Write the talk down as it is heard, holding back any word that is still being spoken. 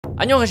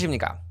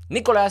안녕하십니까,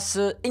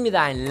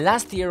 니콜라스입니다. And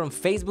last year on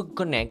Facebook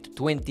Connect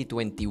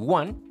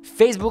 2021,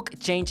 Facebook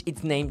changed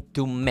its name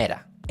to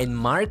Meta. And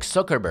Mark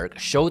Zuckerberg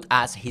showed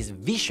us his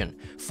vision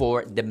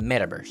for the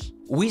metaverse.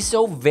 We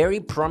saw very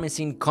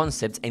promising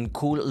concepts and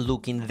cool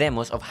looking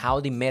demos of how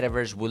the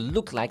metaverse will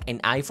look like,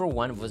 and I for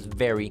one was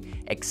very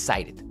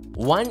excited.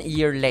 1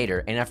 year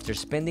later, and after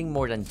spending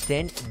more than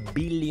 $10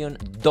 billion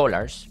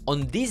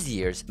on this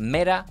year's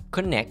Meta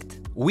Connect,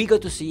 we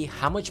got to see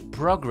how much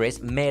progress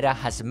Meta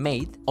has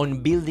made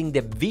on building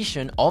the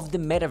vision of the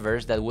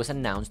metaverse that was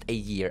announced a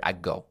year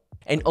ago.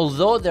 And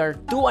although there are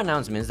two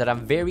announcements that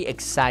I'm very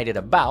excited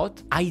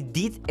about, I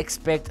did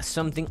expect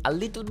something a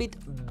little bit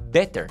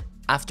better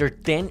after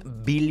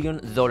 $10 billion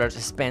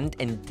spent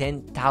and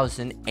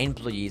 10,000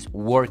 employees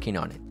working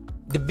on it.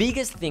 The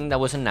biggest thing that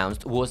was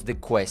announced was the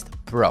Quest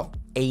Pro,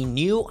 a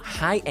new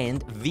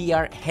high-end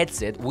VR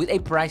headset with a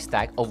price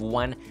tag of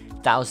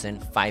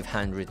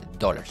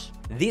 $1,500.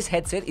 This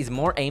headset is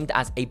more aimed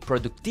as a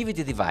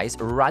productivity device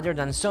rather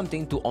than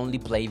something to only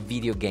play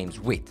video games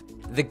with.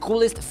 The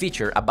coolest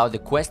feature about the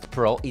Quest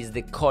Pro is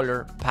the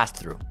color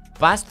pass-through.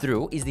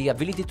 Pass-through is the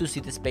ability to see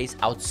the space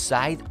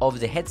outside of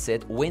the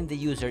headset when the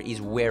user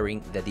is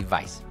wearing the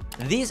device.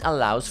 This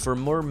allows for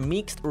more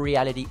mixed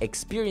reality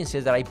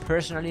experiences that I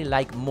personally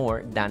like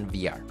more than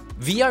VR.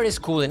 VR is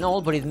cool and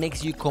all, but it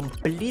makes you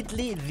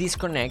completely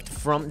disconnect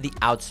from the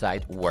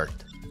outside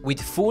world. With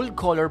full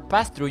color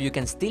pass-through, you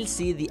can still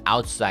see the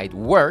outside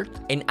world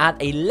and add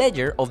a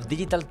layer of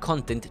digital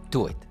content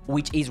to it,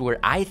 which is where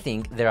I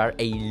think there are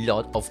a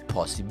lot of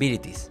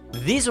possibilities.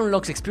 This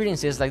unlocks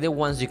experiences like the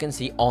ones you can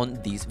see on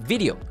this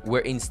video,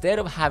 where instead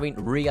of having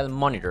real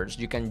monitors,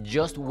 you can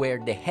just wear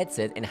the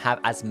headset and have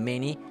as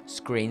many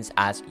screens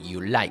as you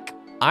like.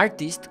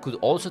 Artists could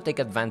also take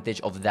advantage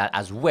of that,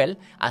 as well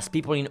as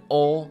people in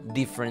all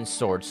different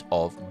sorts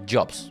of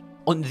jobs.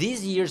 On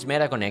this year's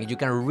Meta Connect, you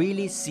can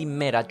really see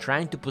Meta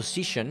trying to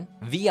position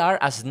VR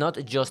as not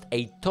just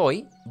a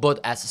toy, but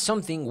as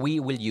something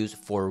we will use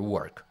for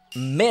work.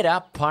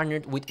 Meta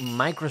partnered with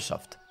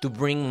Microsoft to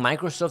bring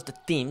Microsoft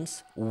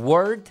Teams,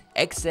 Word,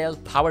 Excel,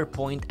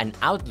 PowerPoint, and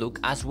Outlook,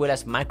 as well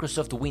as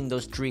Microsoft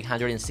Windows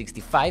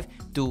 365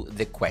 to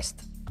the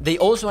Quest. They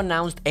also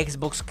announced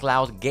Xbox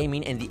Cloud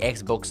Gaming and the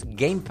Xbox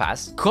Game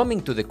Pass coming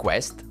to the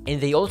Quest,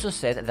 and they also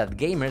said that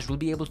gamers will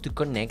be able to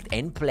connect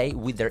and play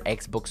with their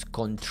Xbox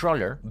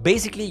controller,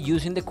 basically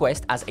using the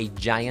Quest as a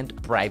giant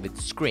private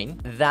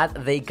screen that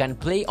they can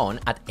play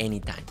on at any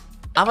time.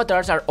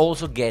 Avatars are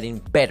also getting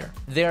better.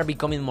 They are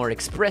becoming more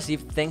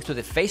expressive thanks to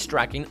the face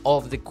tracking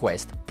of the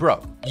Quest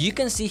Pro. You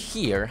can see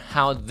here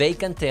how they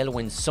can tell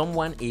when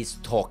someone is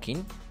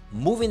talking,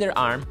 moving their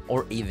arm,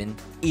 or even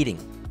eating.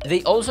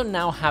 They also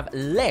now have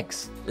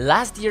legs.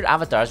 Last year,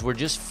 avatars were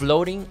just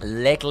floating,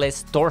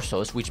 legless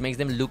torsos, which makes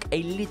them look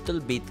a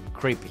little bit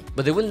creepy.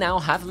 But they will now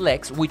have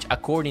legs, which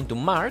according to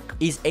Mark,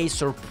 is a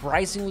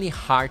surprisingly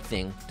hard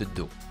thing to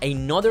do.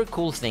 Another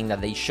cool thing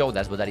that they showed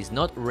us, but that is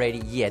not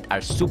ready yet, are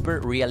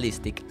super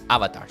realistic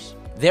avatars.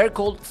 They're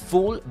called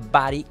full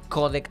body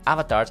codec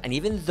avatars, and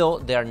even though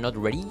they are not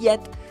ready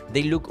yet,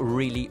 they look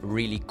really,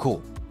 really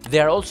cool. They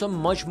are also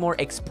much more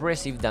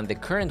expressive than the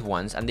current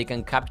ones, and they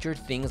can capture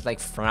things like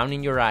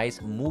frowning your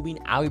eyes, moving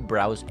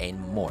eyebrows, and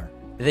more.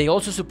 They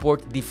also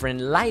support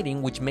different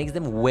lighting, which makes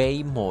them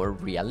way more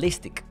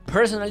realistic.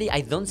 Personally,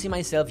 I don't see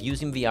myself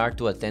using VR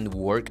to attend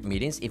work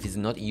meetings if it's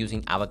not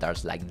using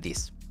avatars like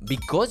this.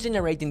 Because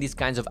generating these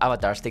kinds of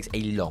avatars takes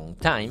a long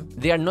time,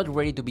 they are not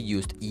ready to be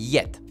used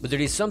yet. But there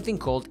is something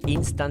called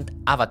instant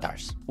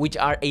avatars, which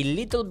are a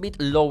little bit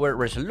lower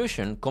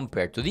resolution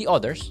compared to the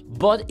others.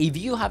 But if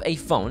you have a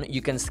phone,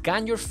 you can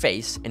scan your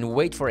face and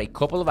wait for a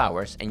couple of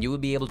hours, and you will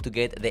be able to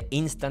get the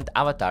instant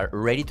avatar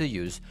ready to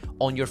use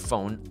on your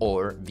phone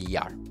or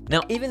VR.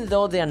 Now, even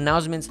though the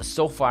announcements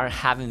so far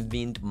haven't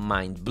been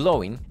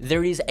mind-blowing,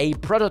 there is a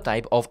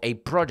prototype of a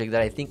project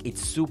that I think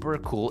it's super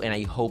cool, and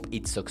I hope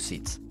it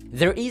succeeds.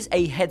 There is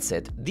a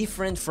headset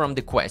different from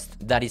the Quest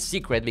that is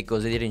secret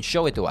because they didn't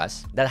show it to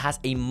us, that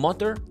has a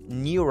motor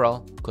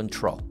neural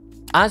control.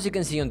 As you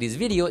can see on this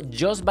video,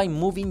 just by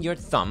moving your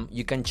thumb,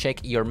 you can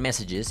check your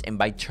messages, and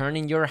by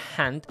turning your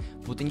hand,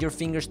 putting your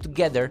fingers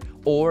together,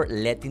 or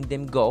letting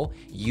them go,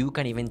 you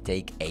can even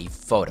take a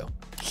photo.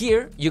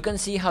 Here, you can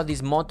see how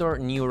this motor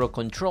neural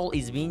control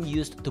is being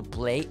used to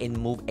play and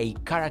move a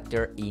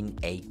character in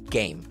a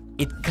game.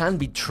 It can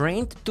be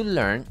trained to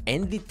learn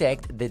and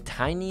detect the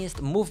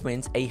tiniest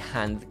movements a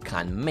hand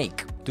can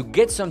make, to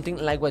get something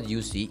like what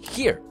you see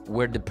here,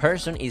 where the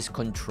person is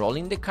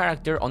controlling the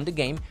character on the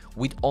game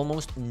with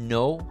almost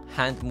no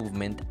hand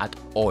movement at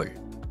all.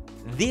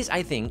 This,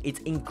 I think, is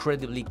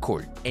incredibly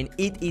cool, and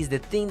it is the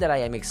thing that I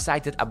am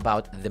excited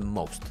about the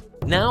most.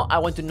 Now I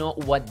want to know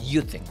what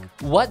you think.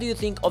 What do you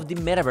think of the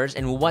metaverse,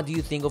 and what do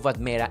you think of what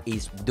Meta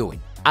is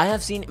doing? I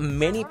have seen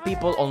many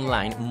people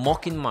online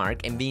mocking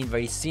Mark and being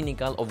very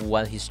cynical of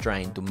what he's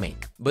trying to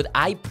make. But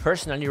I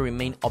personally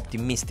remain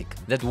optimistic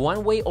that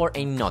one way or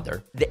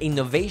another, the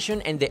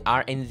innovation and the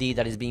R&D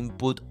that is being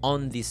put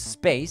on this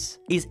space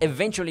is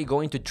eventually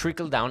going to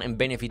trickle down and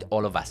benefit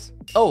all of us.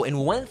 Oh,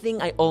 and one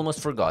thing I almost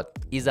forgot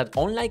is that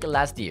unlike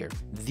last year,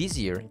 this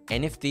year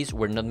NFTs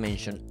were not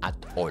mentioned at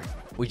all,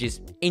 which is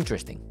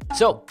interesting.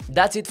 So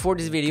that's it for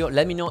this video.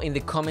 Let me know in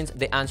the comments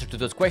the answer to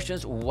those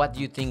questions. What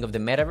do you think of the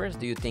metaverse?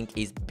 Do you think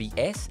it's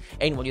BS?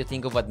 And what do you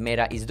think of what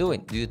Meta is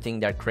doing? Do you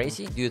think they're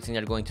crazy? Do you think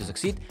they're going to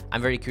succeed?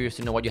 I'm very curious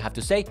to know what you have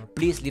to say.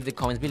 Please leave the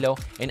comments below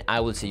and I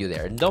will see you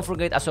there. And don't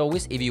forget, as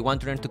always, if you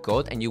want to learn to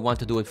code and you want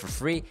to do it for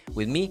free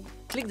with me,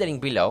 click the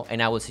link below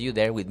and I will see you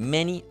there with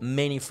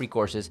many free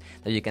courses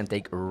that you can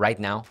take right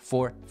now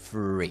for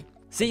free.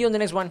 See you on the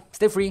next one.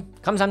 Stay free.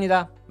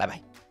 감사합니다. Bye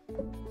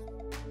bye.